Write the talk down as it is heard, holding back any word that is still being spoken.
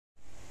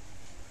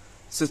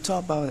So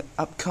talk about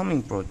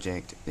upcoming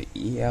project, the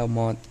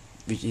ELmod,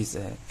 which is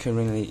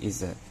currently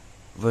is a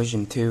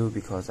version 2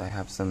 because I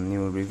have some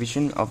new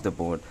revision of the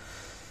board.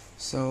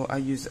 So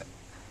I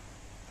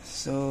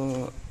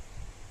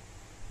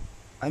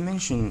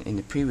mentioned in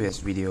the previous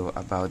video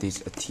about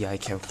this TI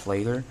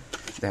calculator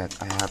that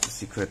I have a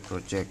secret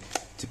project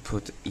to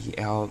put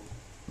EL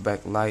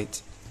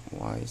backlight.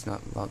 Why it's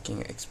not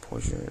locking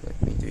exposure?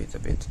 Let me do it a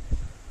bit.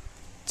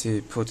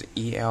 To put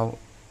EL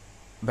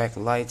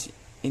backlight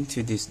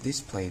into this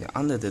display,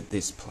 under the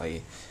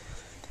display,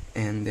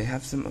 and they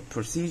have some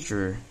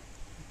procedure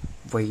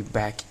way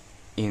back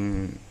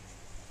in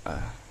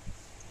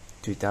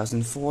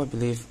 2004, I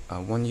believe,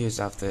 1 year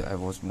after I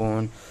was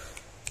born.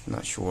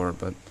 Not sure,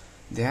 but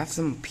they have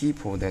some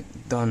people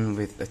that done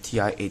with a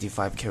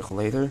TI-85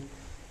 calculator,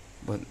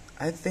 but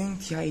I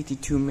think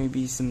TI-82 may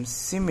be some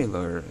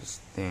similar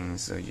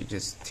things. So you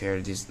just tear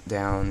this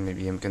down.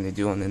 Maybe I'm gonna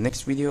do on the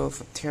next video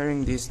of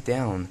tearing this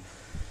down.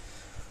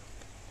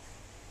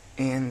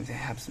 And they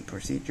have some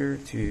procedure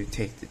to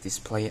take the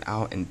display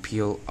out and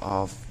peel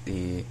off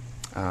the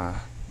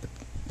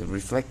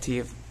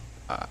reflective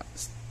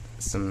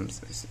some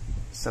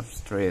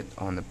substrate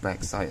on the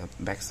back side of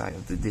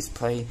the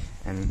display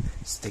and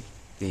stick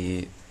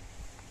the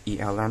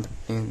EL lamp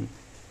in.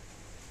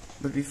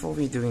 But before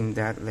we doing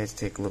that, let's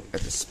take a look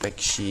at the spec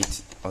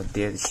sheet or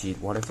data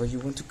sheet, whatever you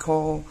want to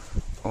call,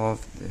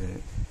 of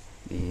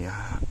the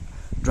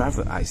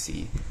driver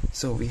IC.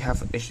 So we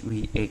have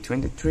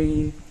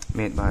HV823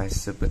 made by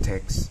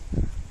Supertex,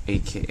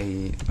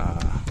 aka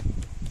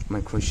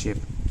microchip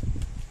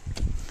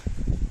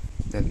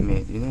that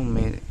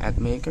made ad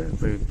maker,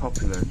 very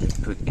popular. They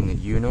put in a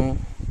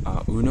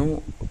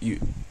Uno,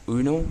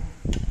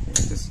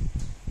 just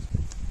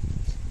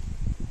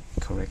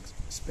correct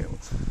spell.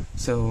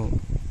 So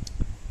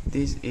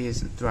this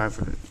is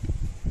driver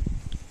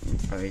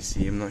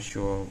IC. I'm not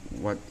sure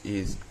what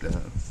is the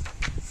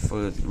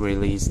first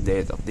release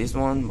date of this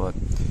one, but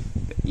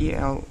the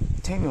EL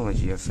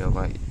technology I feel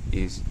like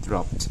is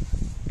dropped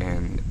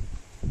and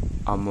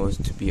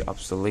almost to be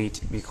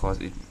obsolete because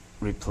it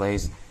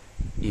replaced.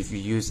 If you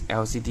use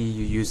LCD,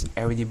 you use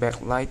LED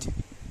backlight,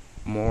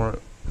 more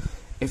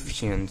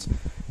efficient,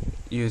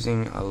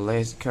 using a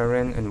less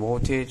current and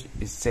voltage,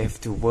 is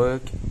safe to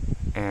work,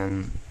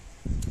 and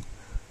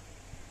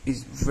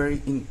is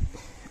very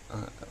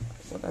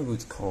what I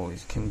would call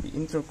it can be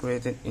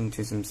integrated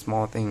into some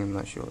small thing. I'm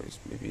not sure. It's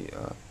maybe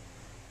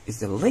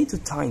it's a little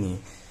tiny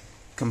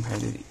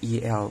compared to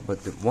the EL,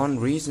 but the one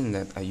reason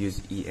that I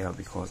use EL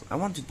because I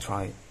want to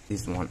try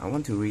this one. I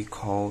want to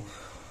recall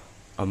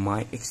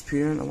my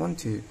experience. I want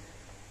to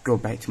go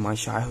back to my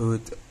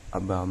childhood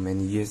about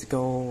many years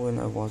ago when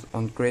I was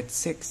on grade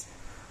 6.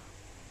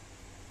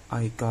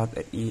 I got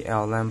an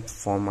EL lamp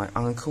from my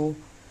uncle.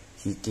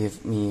 He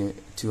gave me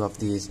 2 of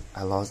these.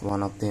 I lost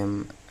one of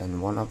them,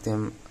 and one of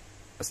them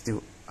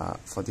still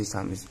for this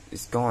time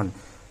is gone.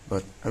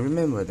 But I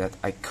remember that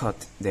I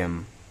cut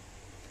them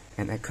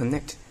and I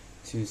connect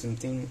to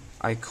something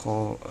I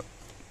call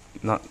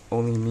not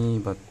only me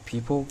but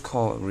people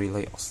call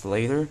relay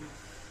oscillator.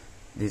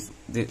 This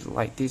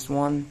like this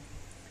one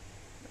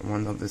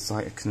of the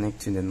side I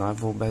connect to the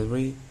 9-volt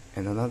battery,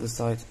 and another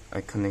side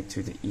I connect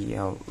to the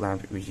EL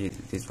lamp, which is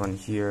this one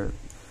here,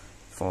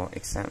 for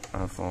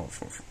example,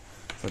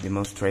 for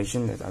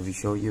demonstration that I will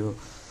show you.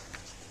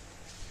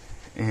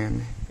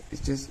 And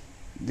it's just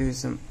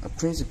there's a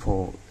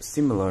principle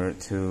similar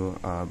to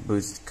a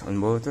boost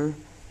converter.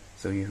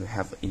 So you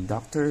have an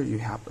inductor, you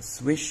have a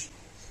switch.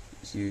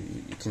 You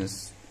can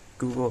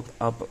Google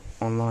up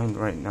online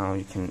right now.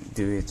 You can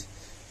do it.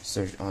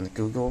 Search on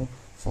Google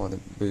for the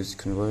boost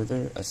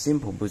converter, a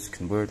simple boost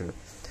converter.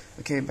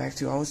 Okay, back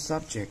to our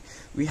subject.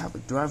 We have a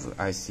driver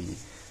IC,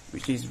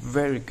 which is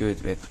very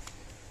good with.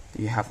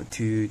 You have a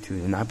 2 to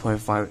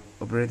 9.5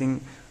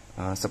 operating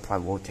supply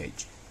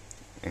voltage,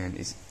 and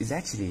it's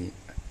actually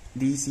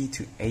DC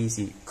to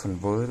AC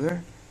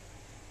converter,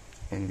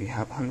 and we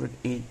have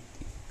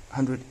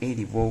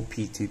 180 volt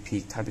peak to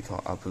peak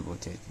typical output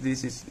voltage.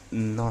 This is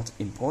not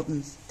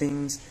important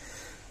things,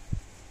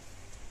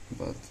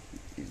 but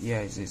yeah,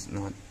 it is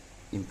not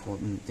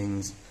important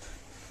things.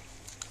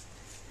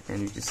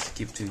 And we just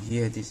skip to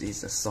here. This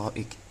is a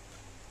SOIC,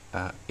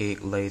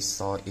 egg lace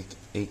SOIC,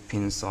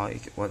 8-pin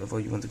SOIC, whatever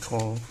you want to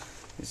call.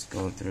 Let's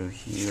go through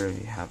here.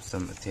 We have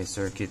some test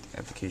circuit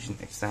application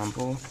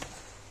example.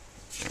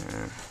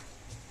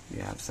 We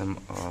have some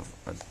of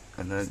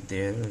another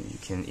there. You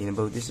can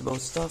enable, disable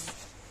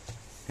stuff,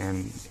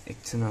 and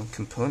external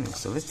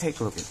components. So let's take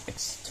a look at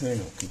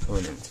external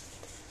components.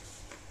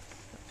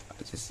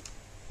 I just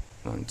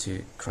want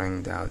to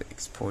crank down the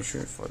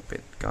exposure for a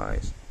bit,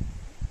 guys.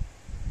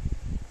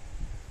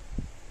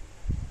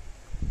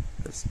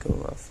 Let's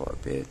go up for a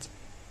bit.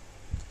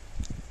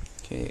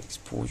 Okay,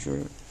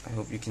 exposure. I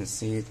hope you can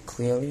see it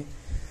clearly.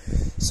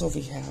 So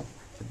we have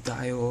a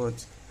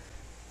diode,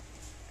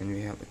 and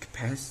we have a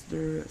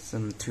capacitor,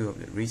 some 2 of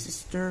the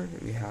resistor.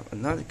 We have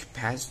another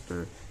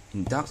capacitor,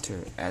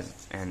 inductor,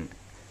 and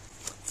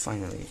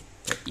finally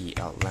the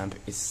EL lamp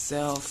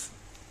itself.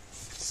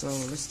 So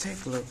let's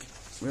take a look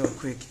real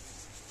quick,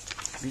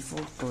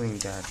 before doing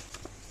that,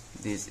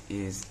 this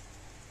is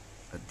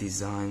a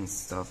design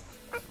stuff.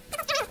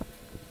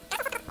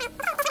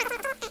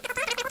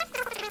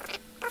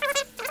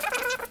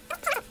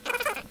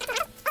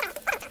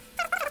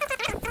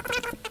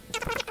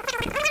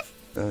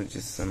 So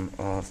just some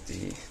of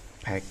the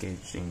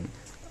packaging,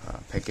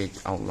 package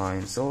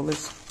outline. So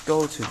let's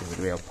go to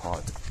the real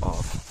part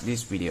of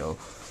this video.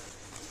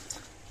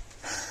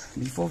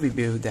 Before we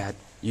build that,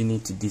 you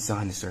need to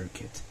design the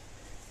circuit.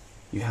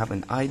 You have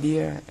an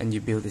idea and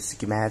you build a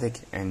schematic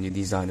and you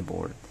design the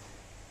board.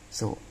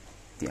 So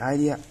the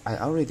idea I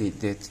already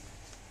did,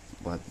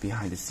 but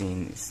behind the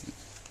scenes is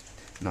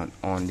not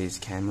on this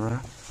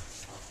camera.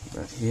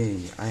 But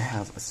here I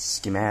have a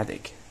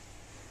schematic.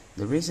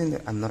 The reason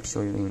that I'm not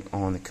showing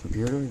on the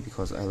computer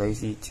because I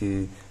lazy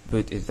to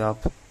boot it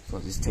up, so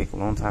this take a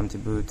long time to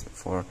boot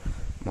for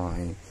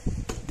my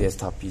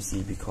desktop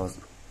PC because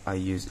I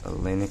use a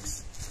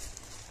Linux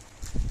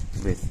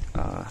with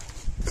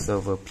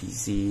server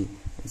PC,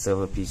 and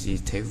server PC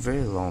take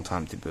very long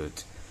time to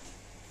boot.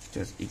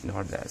 Just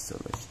ignore that. So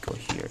let's go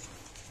here.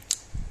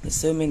 Let's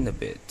zoom in a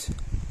bit.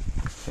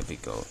 Here we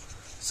go.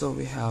 So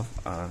we have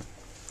a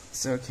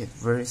circuit,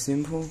 very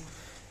simple.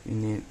 You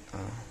need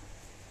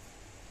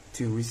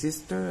two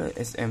resistor,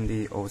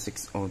 SMD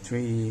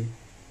 0603.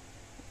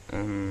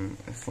 I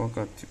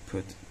forgot to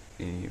put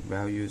the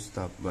value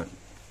stuff, but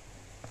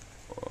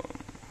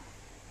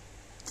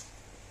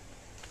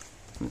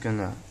I'm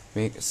gonna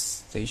make a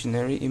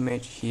stationary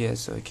image here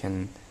so I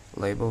can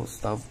label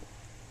stuff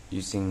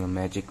using a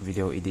magic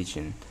video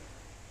editing,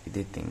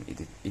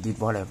 edit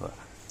whatever.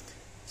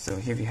 So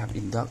here we have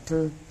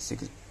inductor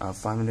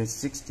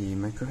 560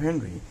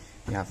 microhenry.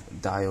 We have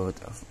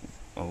diode of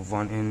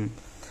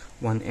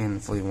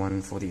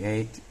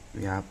 1N4148.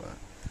 We have a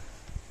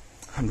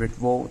 100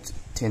 volt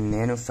 10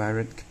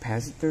 nanofarad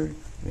capacitor.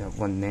 We have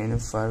 1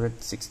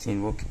 nanofarad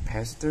 16 volt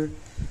capacitor,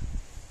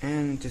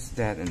 and just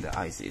that and the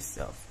IC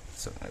itself.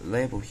 So I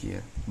label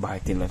here by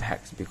thin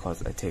hex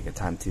because I take a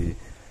time to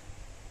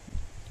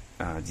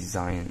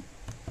design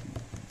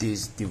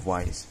this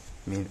device.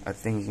 I mean, I'm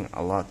thinking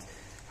a lot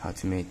how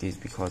to make this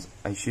because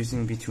I'm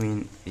choosing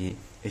between the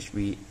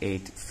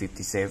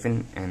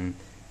HV827 and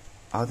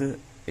other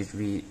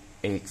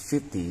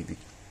HV850,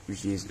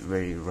 which is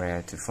very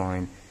rare to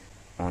find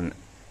on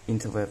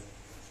interweb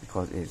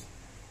because it's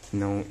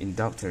no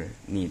inductor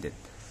needed.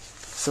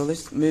 So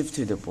let's move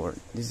to the board.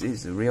 This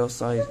is the real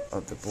size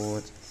of the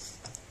board.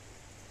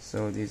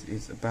 So this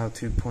is about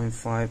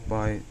 2.5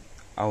 by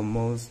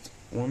almost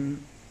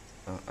 1.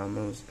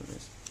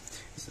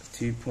 It's a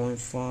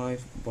 2.5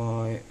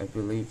 by I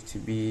believe to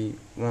be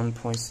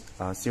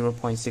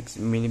 0.6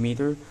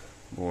 millimeter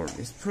board.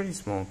 It's pretty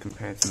small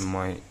compared to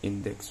my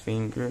index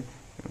finger,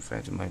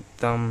 compared to my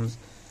thumbs,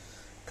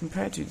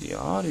 compared to the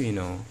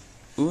Arduino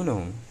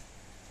Uno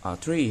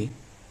R3.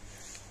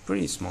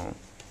 Pretty small.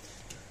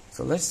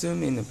 So let's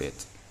zoom in a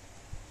bit.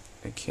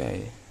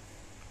 Okay.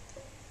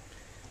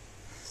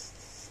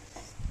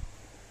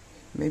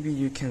 Maybe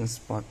you can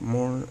spot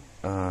more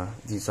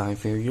design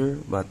failure,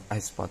 but I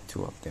spot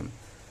 2 of them.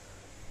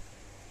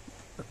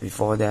 But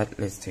before that,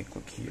 let's take a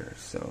look here.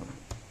 So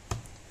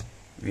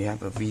we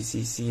have a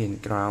VCC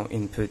and ground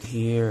input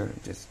here.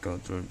 Just go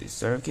through the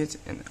circuit,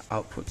 and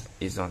output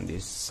is on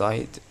this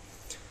side.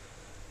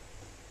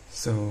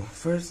 So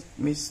first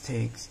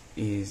mistake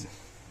is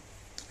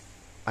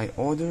I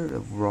ordered the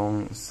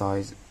wrong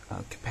size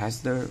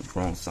capacitor,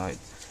 wrong side.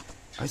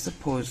 I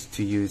supposed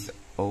to use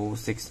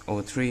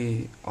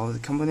 0603. All the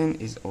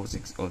component is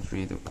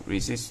 0603. The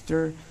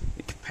resistor,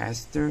 the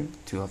capacitor,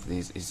 2 of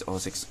these is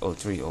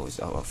 0603. Always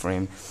our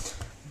frame.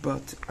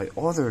 But I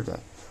ordered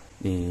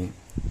the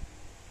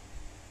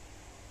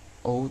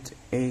old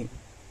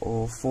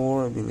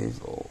 804, I believe,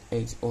 or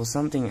 8 or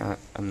something.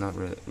 I'm not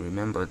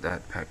remember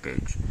that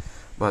package.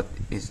 But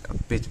it's a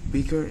bit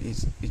bigger.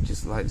 It's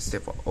just like the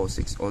step of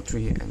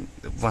 0603 and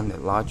the one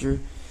that larger.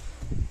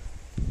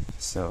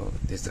 So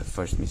this is the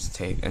first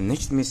mistake. And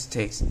next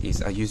mistake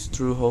is I use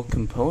through hole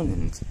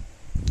component.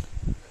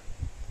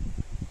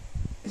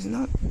 It's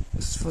not,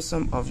 for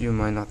some of you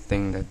might not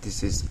think that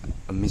this is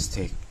a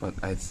mistake, but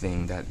I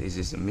think that this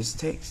is a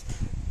mistake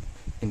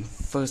in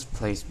first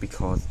place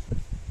because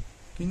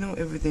you know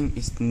everything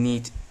is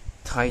neat,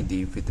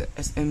 tidy with the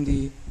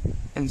SMD,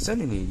 and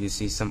suddenly you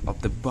see some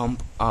of the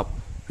bump up,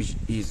 which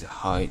is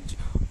height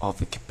of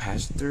the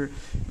capacitor,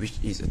 which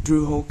is a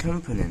through hole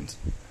component.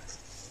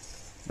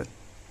 But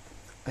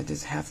I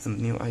just have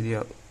some new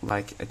idea,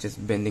 like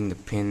just bending the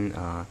pin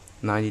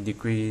 90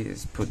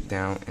 degrees, put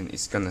down, and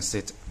it's gonna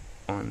sit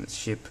on the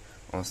ship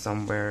or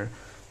somewhere,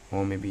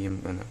 or maybe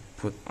I'm gonna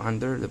put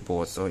under the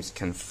board so it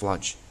can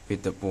flush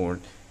with the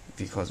board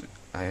because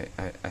I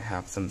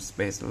have some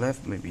space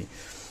left. Maybe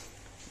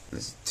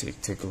let's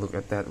take a look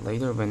at that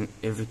later when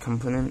every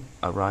component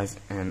arrives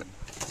and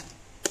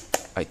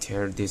I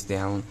tear this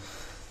down.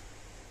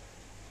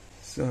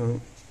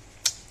 So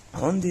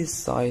on this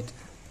side,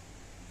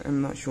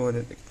 I'm not sure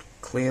that the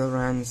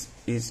clearance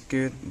is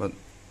good, but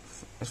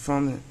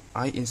from the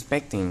eye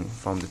inspecting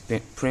from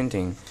the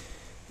printing,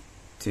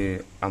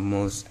 to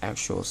almost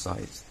actual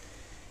size.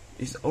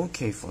 It's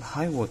okay for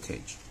high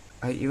voltage.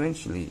 I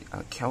eventually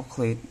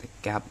calculate the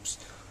gaps.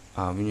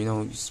 When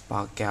you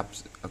spark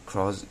gaps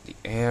across the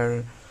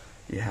air,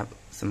 you have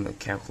some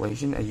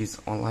calculation. I use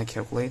online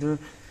calculator.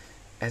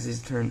 As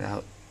it turned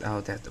out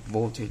that the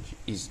voltage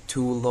is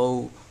too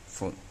low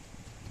for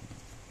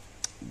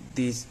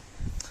this.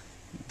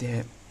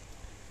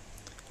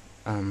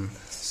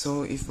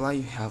 So if like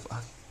you have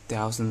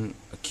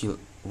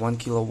 1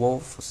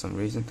 kilovolt for some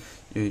reason,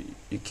 you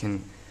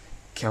can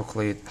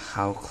calculate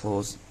how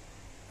close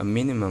a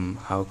minimum,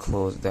 how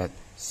close that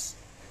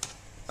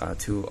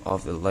two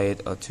of the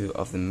lead or two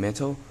of the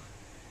metal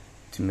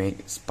to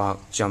make spark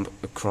jump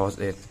across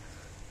it.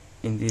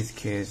 In this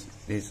case,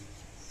 this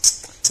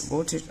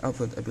voltage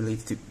output I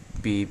believe to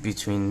be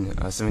between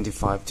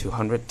 75 to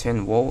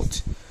 110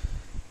 volt,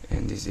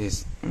 and this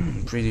is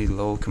pretty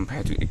low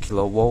compared to a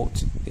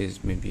kilovolt.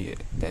 Is maybe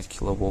that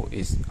kilovolt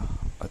is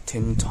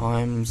 10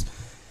 times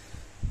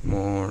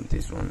more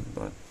this one.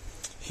 But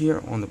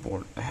here on the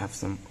board I have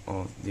some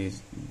of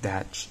this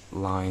dash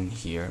line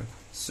here,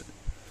 so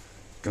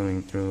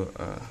going through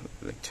a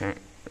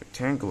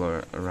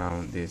rectangular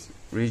around this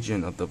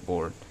region of the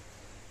board,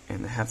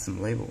 and I have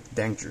some label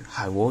danger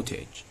high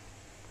voltage.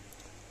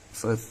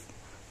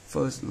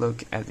 First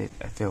look at it,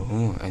 I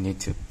feel I need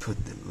to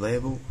put the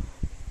label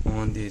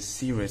on this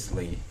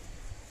seriously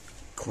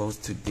close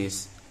to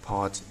this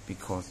part,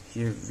 because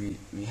here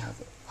we have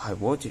a high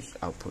voltage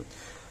output.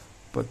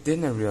 But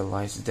then I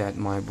realized that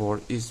my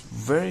board is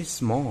very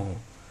small.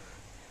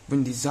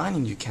 When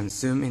designing you can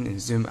zoom in and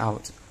zoom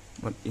out,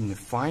 but in the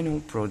final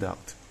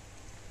product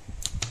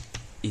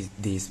is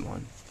this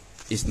one.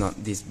 It's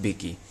not this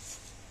biggie,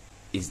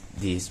 it's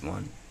this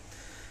one.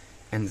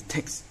 And the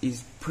text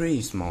is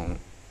pretty small,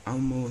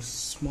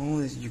 almost small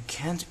as you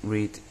can't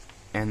read,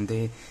 and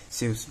the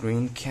silk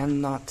screen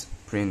cannot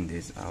print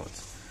this out.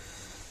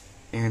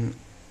 And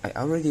I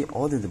already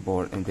ordered the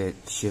board, and they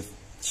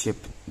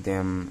shipped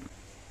them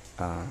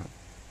a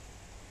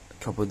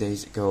couple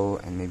days ago,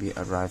 and maybe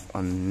arrive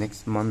on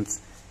next month.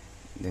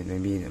 Then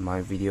maybe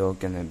my video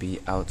gonna be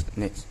out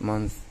next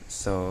month.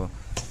 So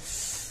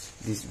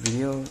this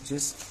video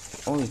just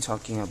only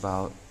talking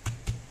about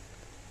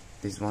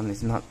this one.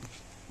 Is not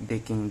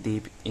digging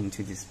deep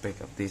into the spec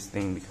of this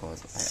thing,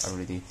 because I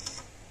already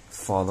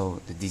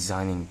follow the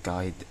designing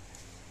guide.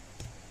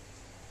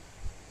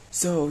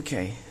 So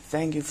okay,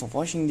 thank you for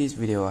watching this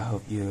video. I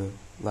hope you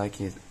like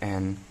it,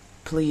 and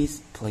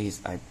please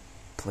I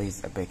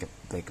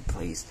beg,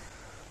 please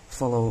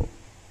follow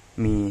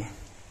me,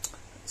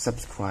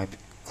 subscribe,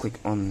 click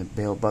on the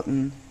bell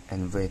button,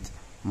 and wait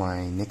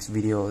my next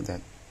video.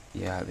 That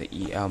the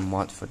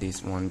ELmod for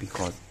this one,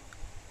 because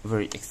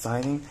very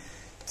exciting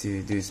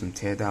to do some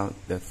teardown,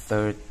 the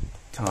third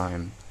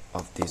time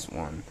of this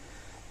one.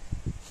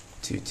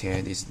 To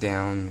tear this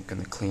down,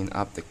 gonna clean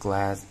up the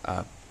glass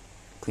up,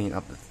 clean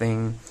up the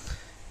thing.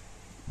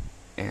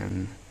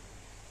 And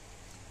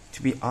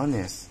to be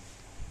honest,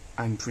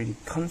 I'm pretty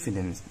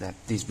confident that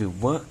this will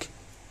work,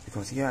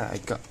 because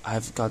I've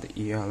got the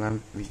ELmod,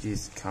 which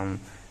is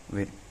come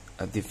with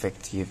a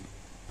defective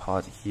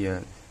part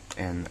here,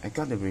 and I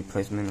got the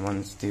replacement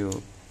one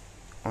still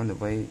on the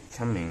way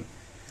coming.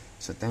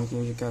 So thank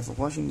you guys for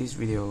watching this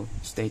video.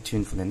 Stay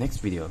tuned for the next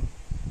video.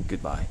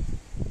 Goodbye.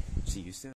 See you soon.